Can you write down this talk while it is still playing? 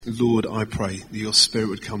Lord, I pray that your Spirit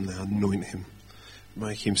would come now, anoint him,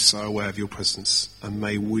 make him so aware of your presence, and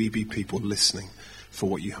may we be people listening for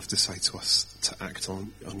what you have to say to us, to act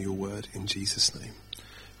on your word in Jesus' name.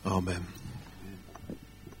 Amen.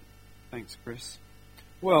 Thanks, Chris.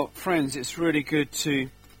 Well, friends, it's really good to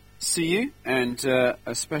see you, and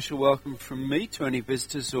a special welcome from me to any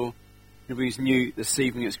visitors or anybody who's new this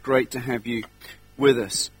evening. It's great to have you with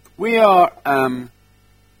us. We are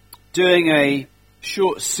doing a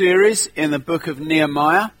short series in the book of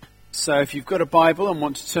Nehemiah. So if you've got a Bible and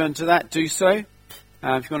want to turn to that, do so. If you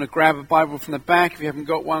want to grab a Bible from the back, if you haven't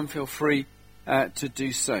got one, feel free to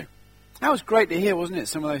do so. That was great to hear, wasn't it?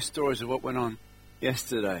 Some of those stories of what went on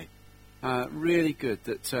yesterday. Really good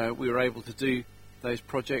that we were able to do those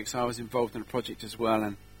projects. I was involved in a project as well,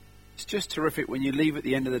 and it's just terrific when you leave at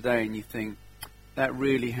the end of the day and you think that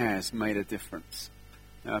really has made a difference.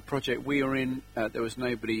 Project we were in, there was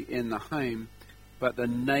nobody in the home, but the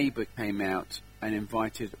neighbour came out and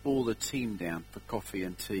invited all the team down for coffee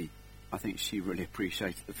and tea. I think she really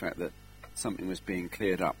appreciated the fact that something was being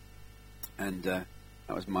cleared up. And that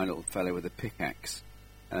was my little fellow with a pickaxe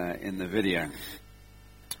in the video.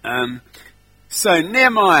 So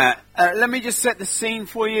Nehemiah, let me just set the scene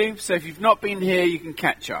for you. So if you've not been here, you can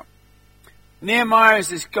catch up. Nehemiah is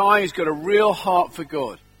this guy who's got a real heart for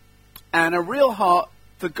God. And a real heart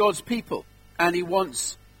for God's people. And he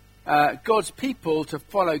wants God's people to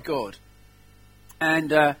follow God.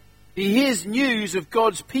 And he hears news of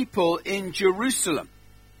God's people in Jerusalem.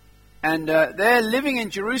 And they're living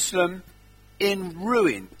in Jerusalem in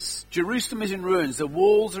ruins. Jerusalem is in ruins. The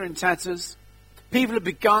walls are in tatters. People have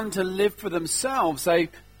begun to live for themselves.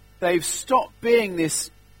 They've stopped being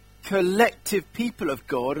this collective people of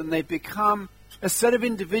God, and they've become a set of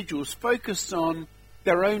individuals focused on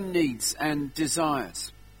their own needs and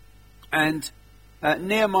desires. And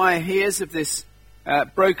Nehemiah hears of this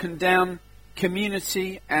broken down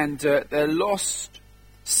community and their lost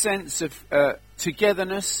sense of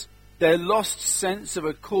togetherness, their lost sense of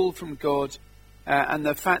a call from God, and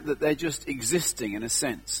the fact that they're just existing in a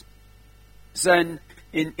sense. So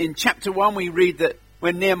in chapter 1 we read that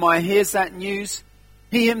when Nehemiah hears that news,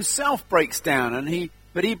 he himself breaks down,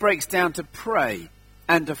 but he breaks down to pray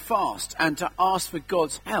and to fast and to ask for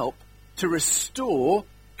God's help to restore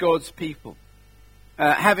God's people.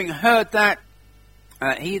 Having heard that,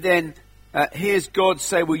 he then hears God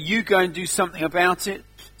say, well, you go and do something about it.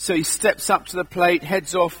 So he steps up to the plate,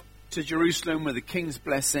 heads off to Jerusalem with the king's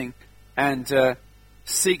blessing, and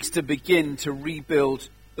seeks to begin to rebuild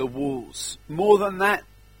the walls. More than that,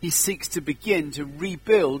 he seeks to begin to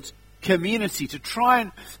rebuild community, to try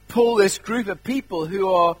and pull this group of people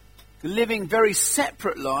who are living very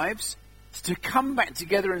separate lives to come back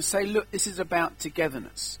together and say, look, this is about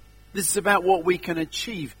togetherness. This is about what we can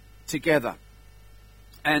achieve together.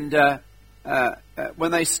 And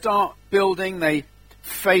when they start building, they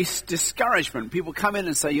face discouragement. People come in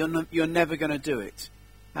and say, you're never going to do it.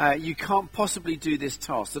 You can't possibly do this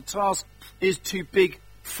task. The task is too big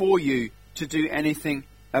for you to do anything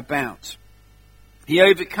about. He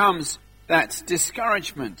overcomes that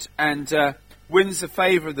discouragement and wins the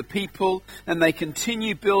favour of the people, and they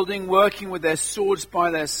continue building, working with their swords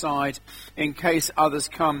by their side in case others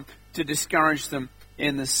come to discourage them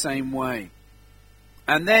in the same way.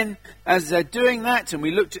 And then, as they're doing that, and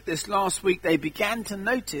we looked at this last week, they began to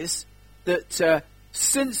notice that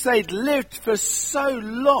since they'd lived for so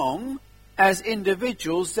long as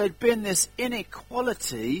individuals, there'd been this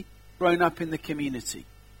inequality grown up in the community.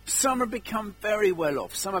 Some have become very well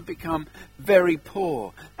off, some have become very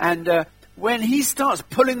poor. And when he starts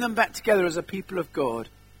pulling them back together as a people of God,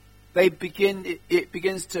 it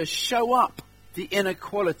begins to show up the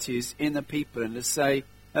inequalities in the people,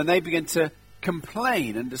 and they begin to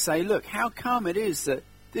complain and to say, look, how come it is that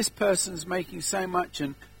this person's making so much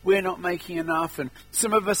and we're not making enough? And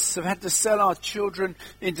some of us have had to sell our children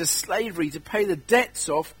into slavery to pay the debts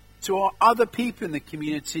off to our other people in the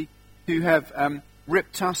community who have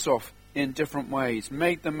ripped us off in different ways,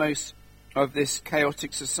 made the most of this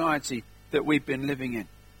chaotic society that we've been living in.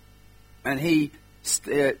 And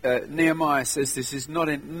Nehemiah says this is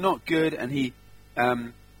not good, and he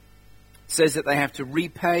says that they have to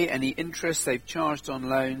repay any interest they've charged on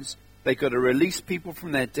loans. They've got to release people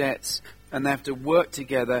from their debts, and they have to work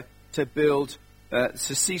together to build, to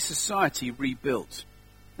see society rebuilt.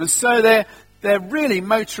 And so they're really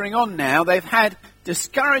motoring on now. They've had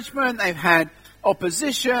discouragement, they've had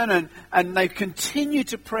opposition, and they continue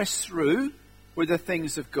to press through with the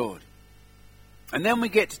things of God. And then we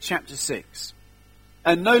get to chapter 6.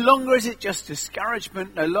 And no longer is it just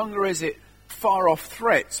discouragement, no longer is it far off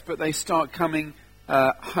threats, but they start coming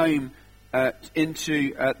home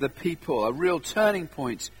into the people, a real turning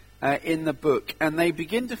point in the book. And they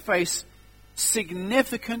begin to face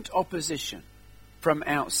significant opposition from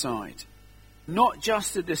outside. Not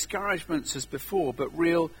just the discouragements as before, but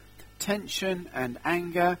real tension and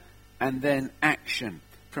anger and then action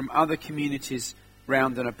from other communities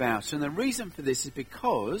round and about. And the reason for this is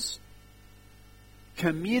because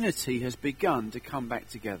community has begun to come back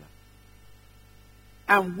together.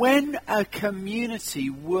 And when a community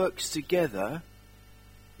works together,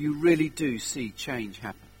 you really do see change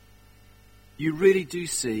happen. You really do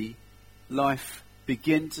see life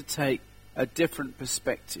begin to take a different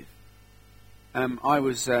perspective. I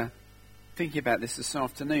was thinking about this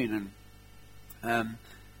afternoon, and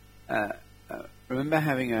remember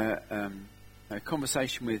having a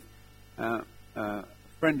conversation with a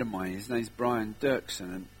friend of mine. His name's Brian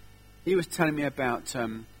Dirksen, and he was telling me about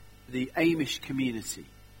the Amish community,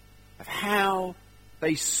 of how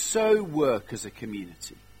they so work as a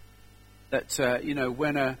community that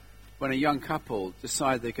when a young couple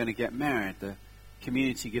decide they're going to get married, the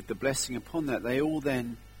community give the blessing upon that. They all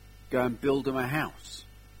then go and build them a house,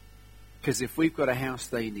 because if we've got a house,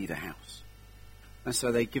 they need a house, and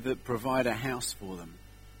so they provide a house for them.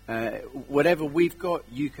 Whatever we've got,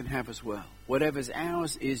 you can have as well. Whatever's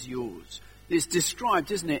ours is yours. It's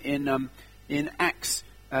described, isn't it, in Acts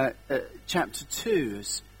chapter 2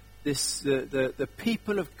 as the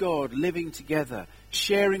people of God living together,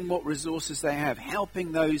 sharing what resources they have,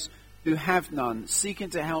 helping those who have none,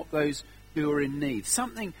 seeking to help those who are in need.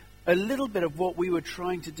 A little bit of what we were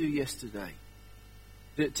trying to do yesterday.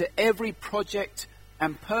 To every project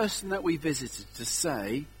and person that we visited, to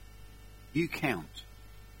say, you count.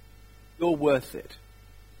 You're worth it.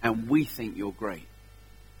 And we think you're great.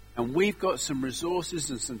 And we've got some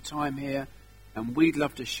resources and some time here, and we'd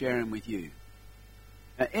love to share them with you.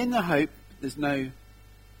 In the hope, there's no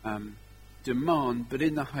demand, but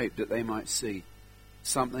in the hope that they might see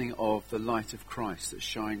something of the light of Christ that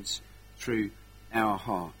shines through our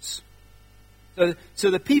hearts. So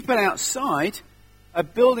the people outside are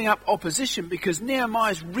building up opposition because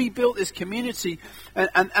Nehemiah's rebuilt this community,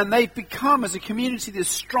 and they've become, as a community, this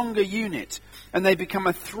stronger unit, and they become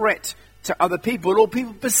a threat to other people. All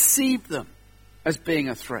people perceive them as being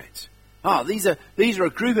a threat. These are a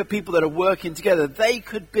group of people that are working together. They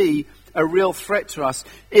could be a real threat to us.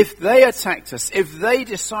 If they attacked us, if they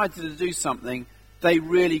decided to do something, they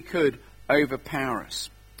really could overpower us.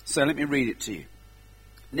 So let me read it to you.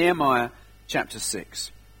 Nehemiah chapter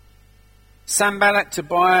 6. Sanballat,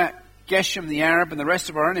 Tobiah, Geshem the Arab, and the rest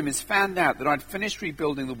of our enemies found out that I'd finished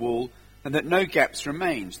rebuilding the wall and that no gaps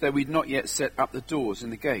remained, though we'd not yet set up the doors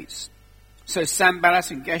and the gates. So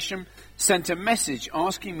Sanballat and Geshem sent a message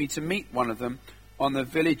asking me to meet one of them on the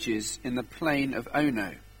villages in the plain of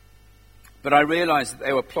Ono. But I realized that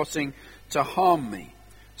they were plotting to harm me.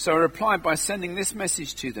 So I replied by sending this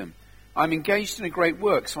message to them. I'm engaged in a great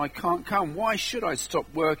work, so I can't come. Why should I stop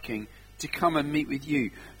working to come and meet with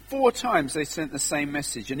you? 4 times they sent the same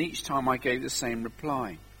message, and each time I gave the same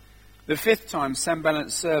reply. The 5th time,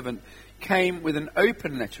 Sanballat's servant came with an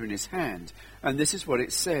open letter in his hand, and this is what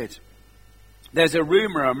it said. There's a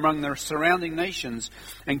rumor among the surrounding nations,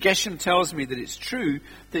 and Geshem tells me that it's true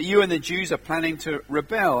that you and the Jews are planning to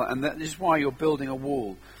rebel, and that is why you're building a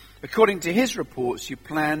wall. According to his reports, you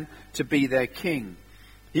plan to be their king.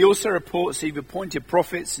 He also reports you've appointed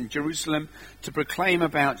prophets in Jerusalem to proclaim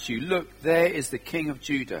about you, look, there is the king of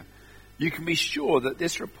Judah. You can be sure that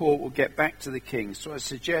this report will get back to the king, so I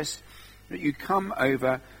suggest that you come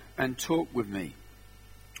over and talk with me.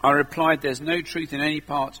 I replied, there's no truth in any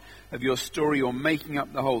part of your story. You're making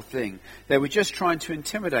up the whole thing. They were just trying to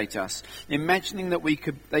intimidate us, imagining that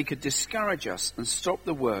they could discourage us and stop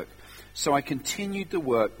the work. So I continued the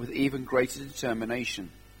work with even greater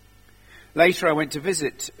determination. Later I went to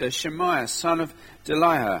visit Shemaiah, son of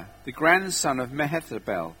Delaiah, the grandson of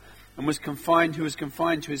Mehethabel, and who was confined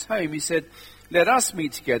to his home. He said, let us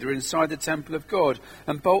meet together inside the temple of God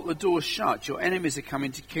and bolt the doors shut. Your enemies are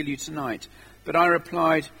coming to kill you tonight. But I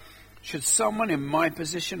replied, should someone in my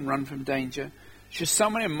position run from danger? Should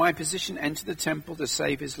someone in my position enter the temple to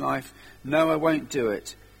save his life? No, I won't do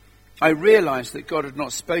it. I realized that God had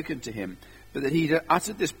not spoken to him, but that he had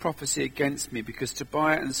uttered this prophecy against me because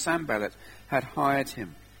Tobiah and Sanballat had hired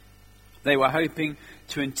him. They were hoping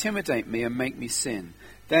to intimidate me and make me sin.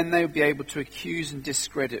 Then they would be able to accuse and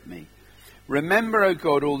discredit me. Remember, O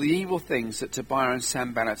God, all the evil things that Tobiah and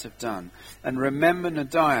Sanballat have done, and remember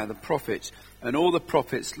Nadiah the prophet and all the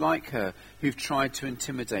prophets like her who've tried to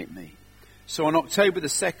intimidate me. So on October the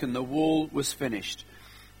 2nd, the wall was finished,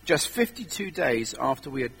 just 52 days after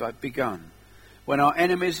we had begun. When our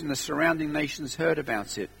enemies in the surrounding nations heard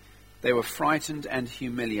about it, they were frightened and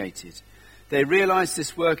humiliated. They realized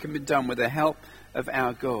this work had been done with the help of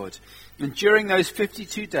our God. And during those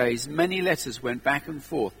 52 days, many letters went back and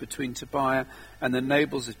forth between Tobiah and the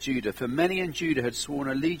nobles of Judah, for many in Judah had sworn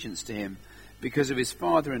allegiance to him because his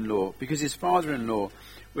father-in-law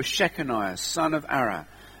was Shechaniah, son of Arah,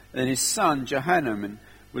 and his son Johanan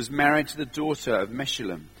was married to the daughter of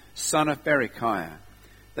Meshullam, son of Berechiah.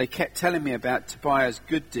 They kept telling me about Tobiah's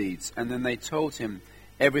good deeds, and then they told him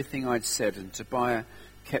everything I'd said, and Tobiah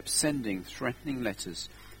kept sending threatening letters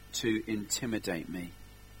to intimidate me.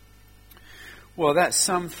 Well, that's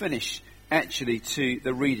some finish, actually, to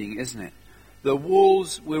the reading, isn't it? The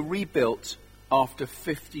walls were rebuilt after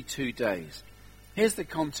 52 days. Here's the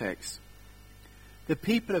context. The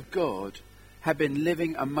people of God have been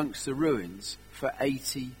living amongst the ruins for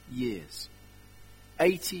 80 years.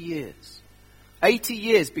 80 years. 80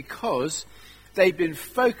 years because they've been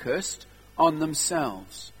focused on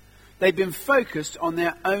themselves. They've been focused on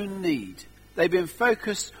their own need. They've been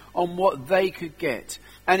focused on what they could get.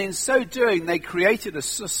 And in so doing, they created a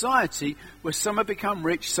society where some have become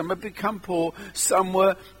rich, some have become poor, some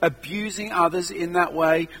were abusing others in that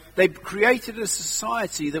way. They created a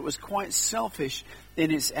society that was quite selfish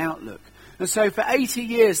in its outlook. And so for 80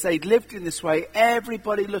 years, they'd lived in this way,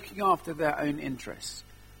 everybody looking after their own interests.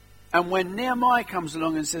 And when Nehemiah comes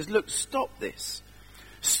along and says, look, stop this.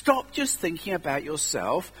 Stop just thinking about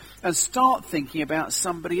yourself and start thinking about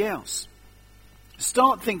somebody else.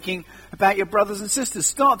 Start thinking about your brothers and sisters.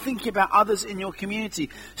 Start thinking about others in your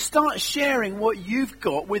community. Start sharing what you've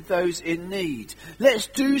got with those in need. Let's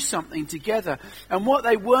do something together. And what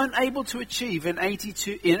they weren't able to achieve in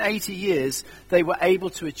 80 years, they were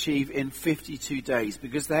able to achieve in 52 days.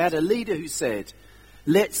 Because they had a leader who said,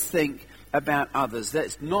 let's think about others.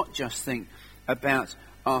 Let's not just think about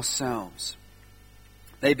ourselves.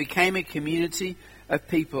 They became a community of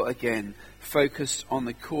people again, focused on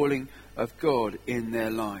the calling of God in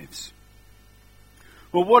their lives.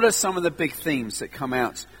 Well, what are some of the big themes that come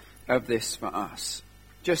out of this for us?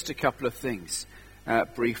 Just a couple of things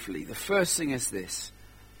briefly. The first thing is this.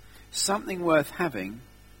 Something worth having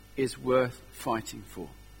is worth fighting for.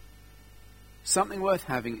 Something worth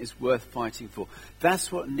having is worth fighting for.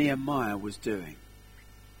 That's what Nehemiah was doing.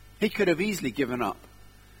 He could have easily given up.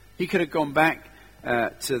 He could have gone back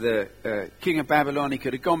to the king of Babylon. He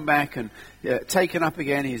could have gone back and taken up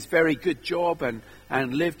again his very good job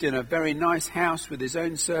and lived in a very nice house with his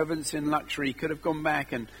own servants in luxury. He could have gone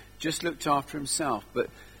back and just looked after himself.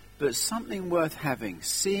 But something worth having,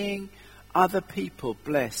 seeing other people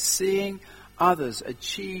blessed, seeing others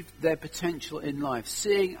achieve their potential in life,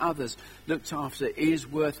 seeing others looked after is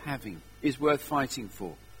worth having, is worth fighting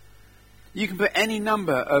for. You can put any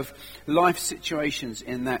number of life situations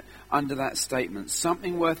in that, under that statement.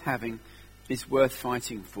 Something worth having is worth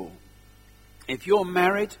fighting for. If you're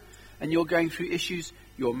married and you're going through issues,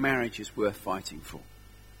 your marriage is worth fighting for.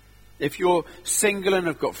 If you're single and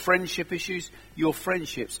have got friendship issues, your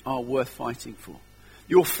friendships are worth fighting for.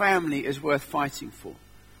 Your family is worth fighting for.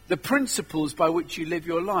 The principles by which you live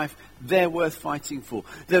your life, they're worth fighting for.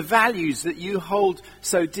 The values that you hold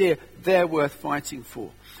so dear, they're worth fighting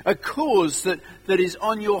for. A cause that is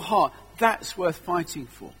on your heart, that's worth fighting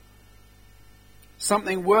for.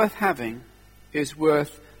 Something worth having is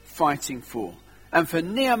worth fighting for. And for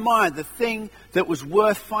Nehemiah, the thing that was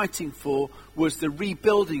worth fighting for was the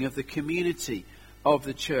rebuilding of the community of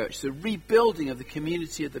the church, the rebuilding of the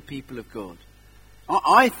community of the people of God.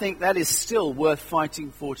 I think that is still worth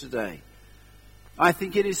fighting for today. I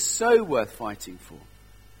think it is so worth fighting for.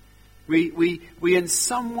 We in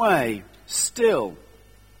some way still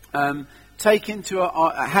take into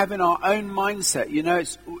having our own mindset. You know,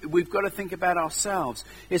 we've got to think about ourselves.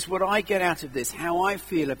 It's what I get out of this, how I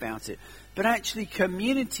feel about it. But actually,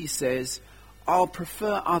 community says, I'll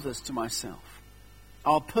prefer others to myself.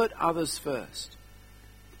 I'll put others first.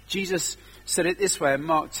 Jesus said it this way in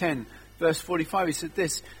Mark 10, verse 45. He said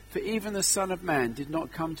this, for even the Son of Man did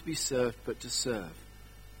not come to be served, but to serve,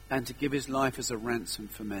 and to give his life as a ransom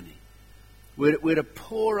for many. We're to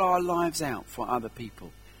pour our lives out for other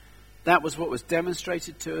people. That was what was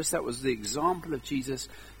demonstrated to us. That was the example of Jesus.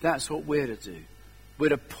 That's what we're to do. We're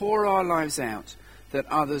to pour our lives out that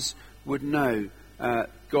others would know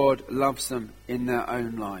God loves them in their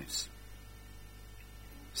own lives.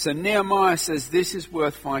 So Nehemiah says this is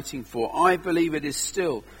worth fighting for. I believe it is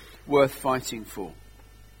still worth fighting for.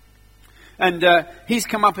 And he's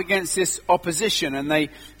come up against this opposition, and they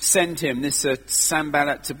send him, this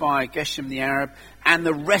Sanballat, Tobiah, Geshem the Arab, and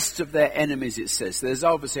the rest of their enemies, it says. There's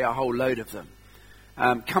obviously a whole load of them.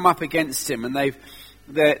 Come up against him, and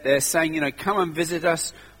they're saying, come and visit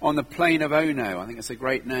us. on the plain of Ono. I think it's a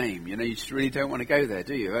great name. You know, you just really don't want to go there,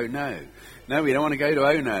 do you? Oh, no. No, we don't want to go to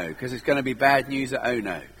Ono because it's going to be bad news at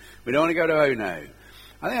Ono. We don't want to go to Ono.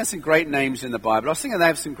 I think there's some great names in the Bible. I was thinking they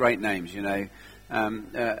have some great names, you know.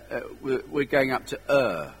 We're going up to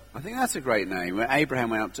Ur. I think that's a great name. Abraham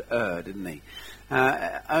went up to Ur, didn't he?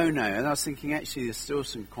 Ono. And I was thinking, actually, there's still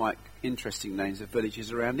some quite interesting names of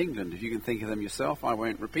villages around England. If you can think of them yourself, I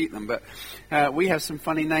won't repeat them. But we have some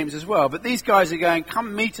funny names as well. But these guys are going,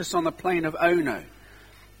 come meet us on the plain of Ono.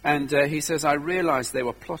 And he says, I realized they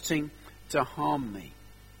were plotting to harm me.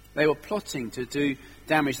 They were plotting to do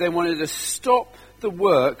damage. They wanted to stop the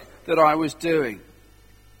work that I was doing.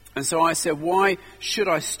 And so I said, why should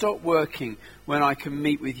I stop working when I can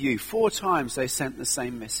meet with you? 4 times they sent the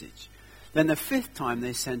same message. Then the 5th time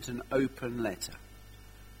they sent an open letter.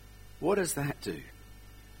 What does that do?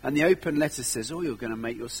 And the open letter says, oh, you're going to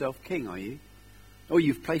make yourself king, are you? Oh,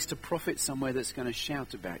 you've placed a prophet somewhere that's going to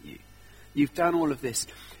shout about you. You've done all of this.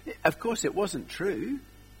 Of course, it wasn't true.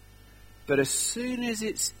 But as soon as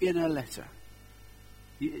it's in a letter,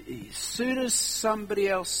 as soon as somebody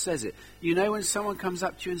else says it, you know when someone comes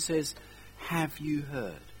up to you and says, have you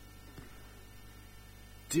heard?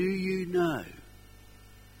 Do you know?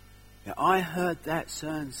 Now, I heard that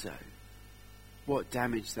so-and-so. What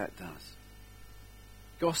damage that does.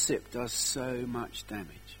 Gossip does so much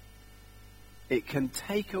damage. It can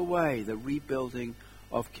take away the rebuilding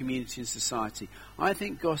of community and society. I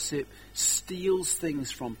think gossip steals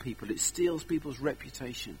things from people. It steals people's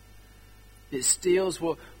reputation. It steals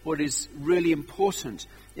what is really important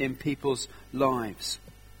in people's lives.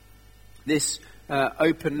 This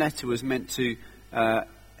open letter was meant to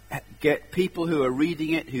get people who are reading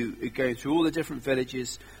it, who are going through all the different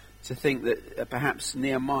villages, to think that perhaps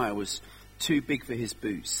Nehemiah was too big for his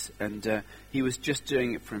boots and he was just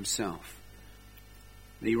doing it for himself.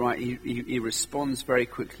 He responds very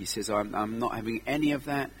quickly. He says, I'm not having any of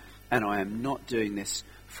that, and I am not doing this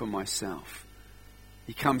for myself.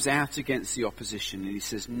 He comes out against the opposition and he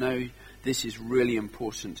says, no, this is really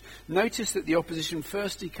important. Notice that the opposition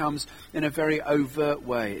firstly comes in a very overt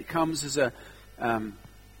way. It comes as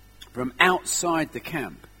from outside the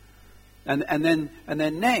camp. And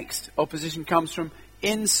then next, opposition comes from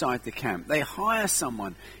inside the camp. They hire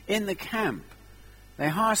someone in the camp. They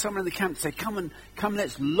hire someone in the camp to say, come,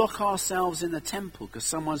 let's lock ourselves in the temple because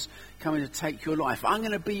someone's coming to take your life. I'm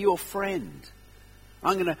going to be your friend.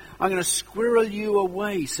 I'm going to squirrel you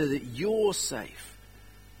away so that you're safe.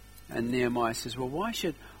 And Nehemiah says, well, why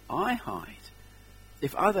should I hide?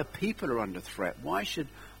 If other people are under threat, why should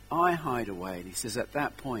I hide away? And he says at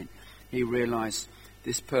that point, he realized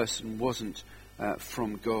this person wasn't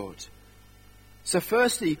from God. So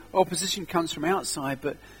firstly, opposition comes from outside,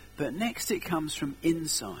 but next it comes from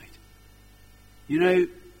inside. You know,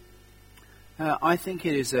 I think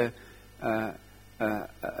it is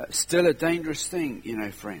still a dangerous thing, you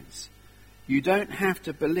know, friends. You don't have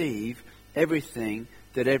to believe everything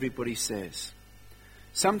that everybody says.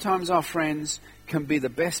 Sometimes our friends can be the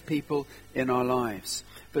best people in our lives,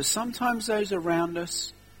 but sometimes those around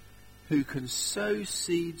us who can sow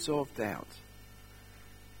seeds of doubt,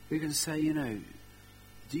 who can say, you know,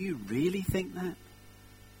 do you really think that?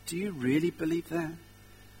 Do you really believe that?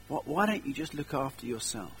 Why don't you just look after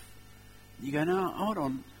yourself? You go, no, hold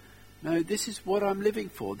on. No, this is what I'm living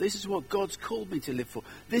for. This is what God's called me to live for.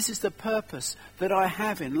 This is the purpose that I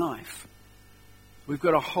have in life. We've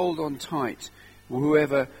got to hold on tight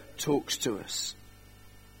whoever talks to us.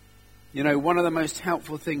 You know, one of the most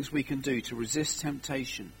helpful things we can do to resist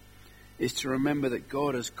temptation is to remember that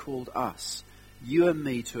God has called us, you and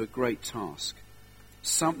me, to a great task.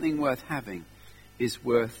 Something worth having is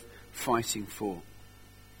worth fighting for.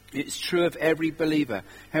 It's true of every believer.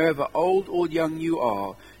 However old or young you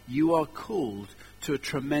are called to a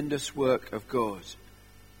tremendous work of God.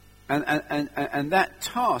 And that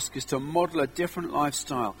task is to model a different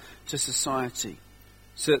lifestyle to society,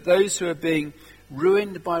 so that those who are being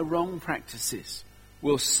ruined by wrong practices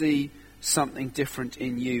will see something different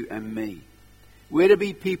in you and me. We're to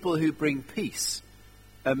be people who bring peace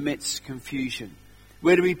amidst confusion.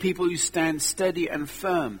 We're to be people who stand steady and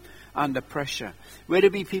firm under pressure. We're to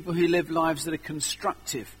be people who live lives that are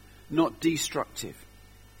constructive, not destructive.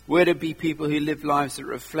 We're to be people who live lives that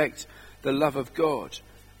reflect the love of God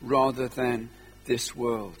rather than this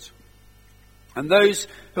world. And those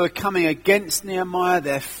who are coming against Nehemiah,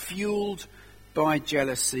 they're fueled by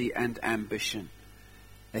jealousy and ambition.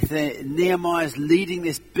 Nehemiah's leading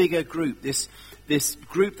this bigger group, this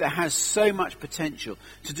group that has so much potential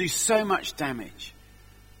to do so much damage.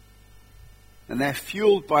 And they're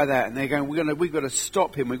fueled by that, and they're going, we've got to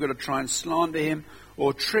stop him. We've got to try and slander him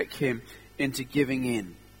or trick him into giving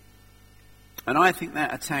in. And I think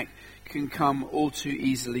that attack can come all too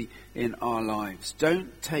easily in our lives.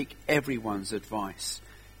 Don't take everyone's advice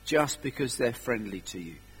just because they're friendly to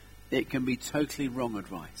you. It can be totally wrong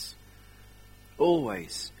advice.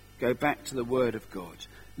 Always go back to the Word of God.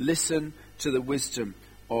 Listen to the wisdom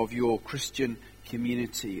of your Christian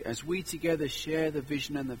community as we together share the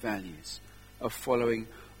vision and the values of following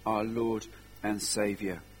our Lord and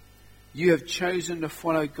Saviour. You have chosen to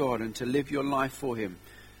follow God and to live your life for Him.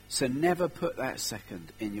 So never put that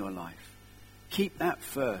second in your life. Keep that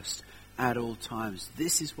first at all times.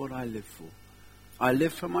 This is what I live for. I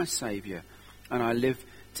live for my Saviour, and I live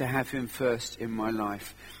to have Him first in my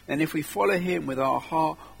life. And if we follow Him with our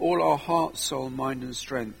heart, all our heart, soul, mind and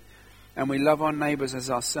strength, and we love our neighbours as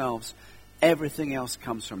ourselves, everything else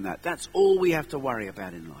comes from that. That's all we have to worry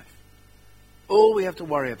about in life. All we have to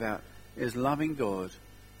worry about is loving God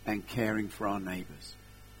and caring for our neighbours.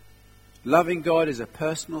 Loving God is a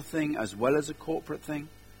personal thing as well as a corporate thing.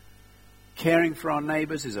 Caring for our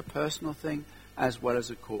neighbours is a personal thing as well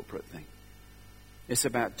as a corporate thing. It's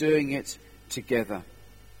about doing it together.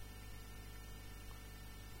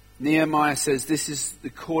 Nehemiah says, this is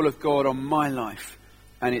the call of God on my life,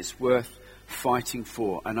 and it's worth fighting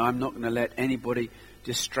for, and I'm not going to let anybody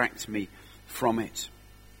distract me from it.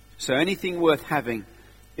 So anything worth having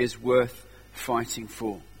is worth fighting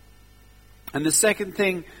for. And the second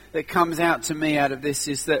thing that comes out to me out of this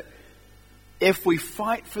is that if we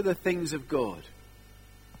fight for the things of God,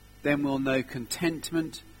 then we'll know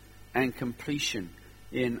contentment and completion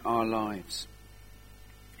in our lives.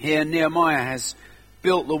 Here Nehemiah has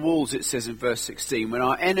built the walls, it says in verse 16. When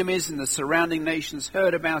our enemies and the surrounding nations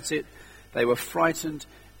heard about it, they were frightened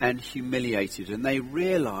and humiliated. And they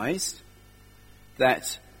realized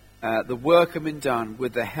that the work had been done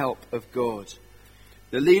with the help of God.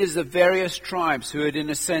 The leaders of various tribes who had, in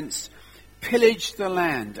a sense, pillaged the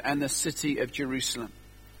land and the city of Jerusalem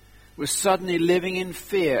were suddenly living in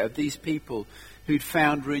fear of these people who'd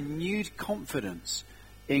found renewed confidence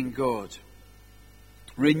in God.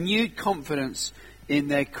 Renewed confidence in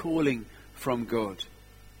their calling from God.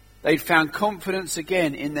 They'd found confidence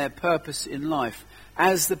again in their purpose in life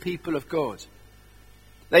as the people of God.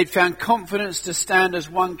 They'd found confidence to stand as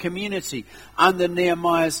one community under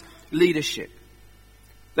Nehemiah's leadership.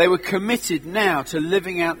 They were committed now to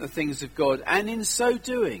living out the things of God, and in so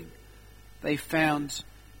doing, they found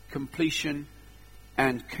completion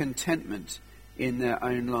and contentment in their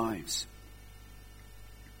own lives.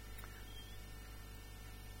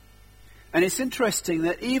 And it's interesting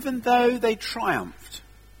that even though they triumphed,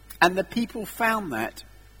 and the people found that,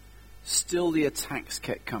 still the attacks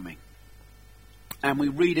kept coming. And we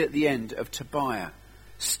read at the end of Tobiah,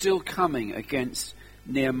 still coming against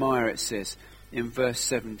Nehemiah, it says, in verse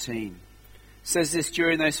 17. It says this,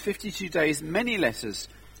 during those 52 days, many letters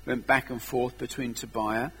went back and forth between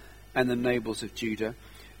Tobiah and the nobles of Judah,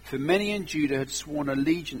 for many in Judah had sworn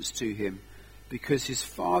allegiance to him, because his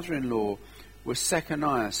father-in-law was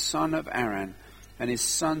Shechaniah, son of Aran, and his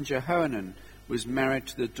son Jehohanan was married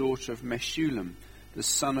to the daughter of Meshullam, the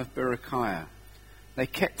son of Berechiah. They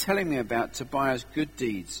kept telling me about Tobiah's good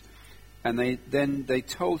deeds, and they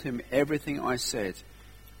told him everything I said.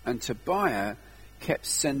 And Tobiah kept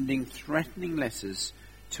sending threatening letters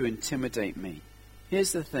to intimidate me.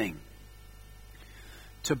 Here's the thing.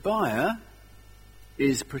 Tobiah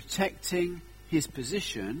is protecting his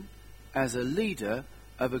position as a leader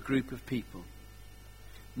of a group of people.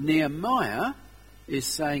 Nehemiah is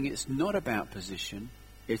saying it's not about position,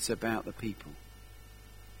 it's about the people.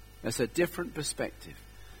 That's a different perspective.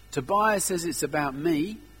 Tobiah says it's about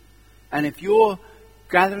me, and if you're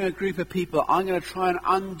gathering a group of people, I'm going to try and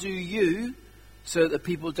undo you so that the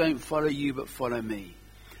people don't follow you but follow me.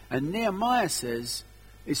 And Nehemiah says,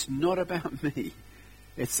 it's not about me,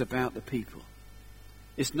 it's about the people.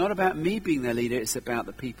 It's not about me being their leader, it's about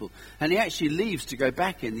the people. And he actually leaves to go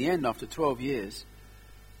back in the end after 12 years.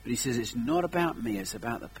 But he says, it's not about me, it's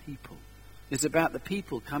about the people. It's about the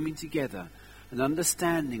people coming together and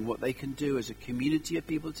understanding what they can do as a community of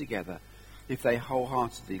people together if they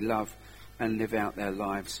wholeheartedly love and live out their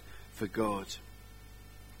lives for God.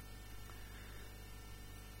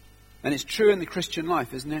 And it's true in the Christian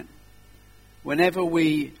life, isn't it? Whatever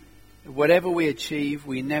we achieve,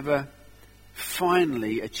 we never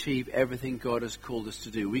finally achieve everything God has called us to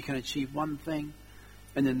do. We can achieve one thing,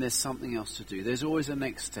 and then there's something else to do. There's always a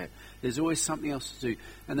next step. There's always something else to do.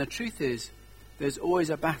 And the truth is, there's always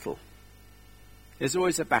a battle. There's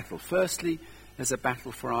always a battle. Firstly, there's a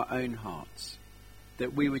battle for our own hearts,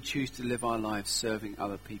 that we would choose to live our lives serving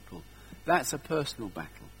other people. That's a personal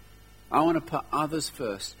battle. I want to put others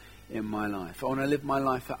first in my life. I want to live my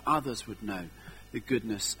life that others would know the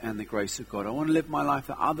goodness and the grace of God. I want to live my life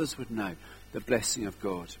that others would know the blessing of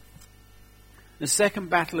God. The second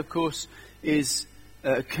battle, of course, is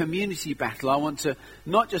a community battle. I want to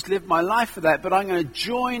not just live my life for that, but I'm going to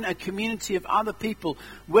join a community of other people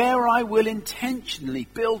where I will intentionally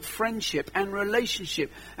build friendship and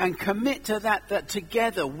relationship and commit to that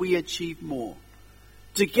together we achieve more.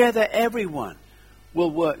 Together everyone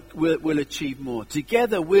will achieve more.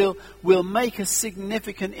 Together we'll make a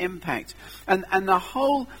significant impact. And the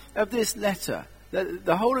whole of this letter,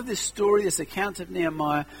 the whole of this story, this account of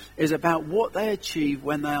Nehemiah, is about what they achieve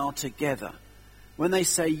when they are together. When they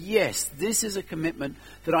say, yes, this is a commitment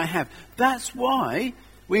that I have. That's why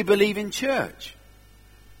we believe in church.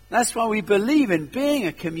 That's why we believe in being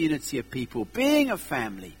a community of people, being a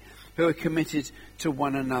family who are committed to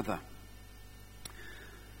one another.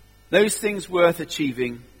 Those things worth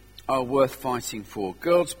achieving are worth fighting for.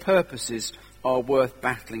 God's purposes are worth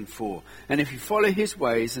battling for. And if you follow his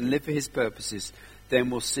ways and live for his purposes,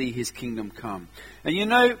 then we'll see his kingdom come. And you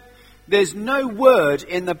know, there's no word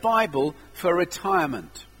in the Bible for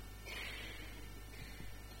retirement.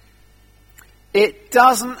 It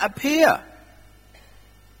doesn't appear.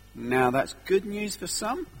 Now that's good news for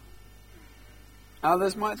some.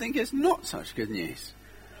 Others might think it's not such good news.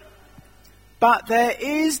 But there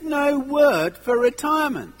is no word for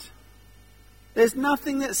retirement. There's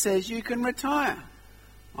nothing that says you can retire.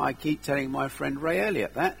 I keep telling my friend Ray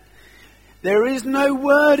Elliott that. There is no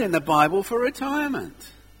word in the Bible for retirement.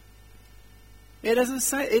 It doesn't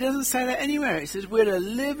say that anywhere. It says we're to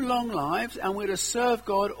live long lives and we're to serve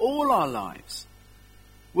God all our lives.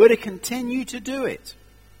 We're to continue to do it.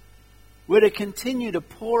 We're to continue to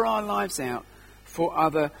pour our lives out for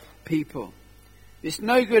other people. It's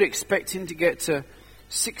no good expecting to get to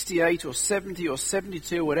 68 or 70 or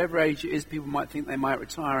 72, or whatever age it is people might think they might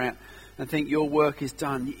retire at, and think your work is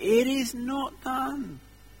done. It is not done.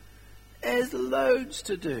 There's loads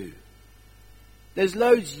to do. There's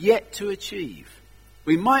loads yet to achieve.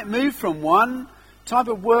 We might move from one type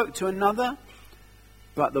of work to another,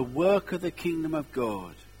 but the work of the kingdom of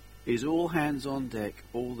God is all hands on deck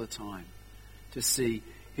all the time to see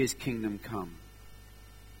his kingdom come.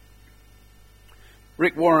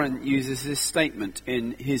 Rick Warren uses this statement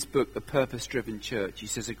in his book, The Purpose-Driven Church. He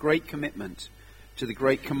says, a great commitment to the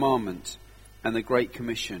great commandment and the great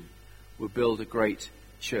commission will build a great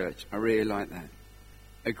church. I really like that.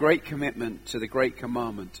 A great commitment to the great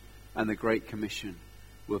commandment and the great commission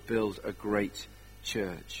will build a great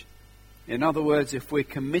church. In other words, if we're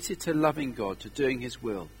committed to loving God, to doing his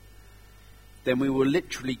will, then we will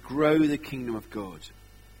literally grow the kingdom of God.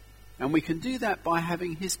 And we can do that by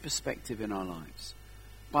having his perspective in our lives,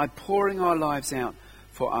 by pouring our lives out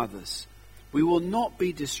for others. We will not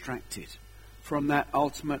be distracted from that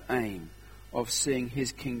ultimate aim of seeing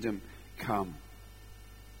his kingdom come.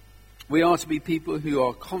 We are to be people who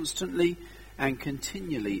are constantly and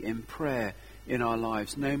continually in prayer in our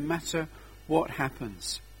lives, no matter what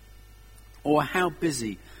happens or how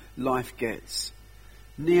busy life gets.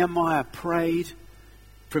 Nehemiah prayed.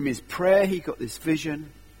 From his prayer he got this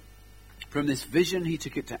vision. From this vision he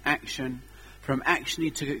took it to action. From action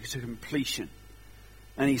he took it to completion.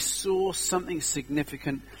 And he saw something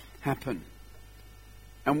significant happen.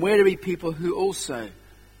 And we're to be people who also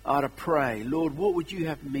are to pray, Lord, what would you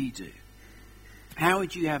have me do? How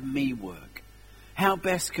would you have me work? How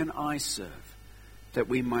best can I serve that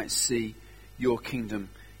we might see your kingdom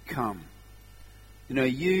come? You know,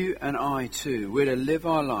 you and I too, we're to live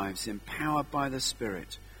our lives empowered by the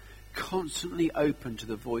Spirit, constantly open to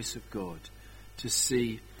the voice of God, to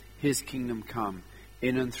see his kingdom come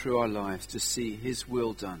in and through our lives, to see his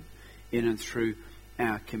will done in and through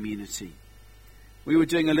our community. We were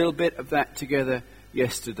doing a little bit of that together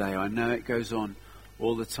yesterday. I know it goes on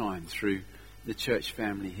all the time through the church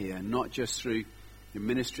family here, not just through the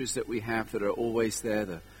ministries that we have that are always there,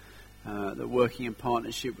 the working in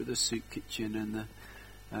partnership with the Soup Kitchen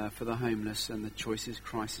and for the homeless and the Choices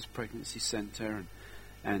Crisis Pregnancy Centre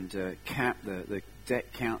and CAP, the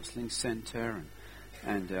Debt Counselling Centre,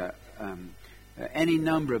 and any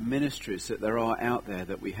number of ministries that there are out there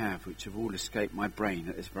that we have, which have all escaped my brain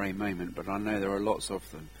at this very moment, but I know there are lots of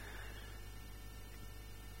them.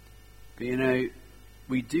 But you know,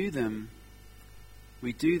 we do them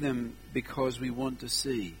because we want to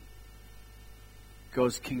see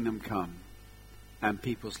God's kingdom come and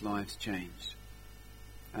people's lives changed,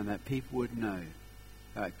 and that people would know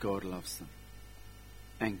that God loves them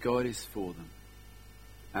and God is for them,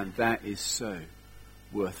 and that is so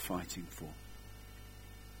worth fighting for.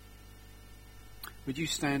 Would you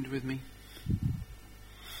stand with me?